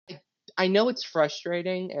I know it's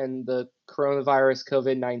frustrating, and the coronavirus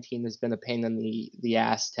COVID-19 has been a pain in the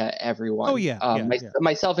ass to Oh everyone, yeah, yeah, yeah.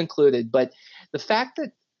 myself included. But the fact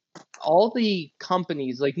that all the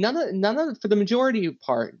companies, like for the majority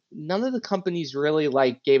part, none of the companies really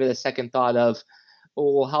like gave it a second thought of,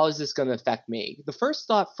 oh, well, how is this going to affect me? The first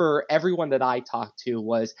thought for everyone that I talked to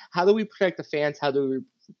was, how do we protect the fans? How do we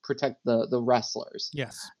protect the wrestlers?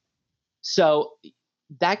 Yes. So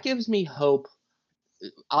that gives me hope.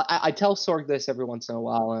 I tell Sorg this every once in a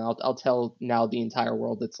while, and I'll tell now the entire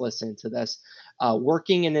world that's listening to this.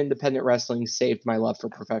 Working in independent wrestling saved my love for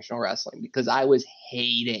professional wrestling because I was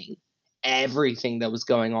hating everything that was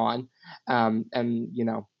going on, and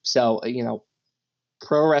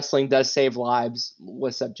pro wrestling does save lives.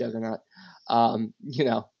 What's up, Juggernaut?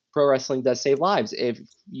 Pro wrestling does save lives if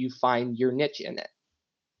you find your niche in it.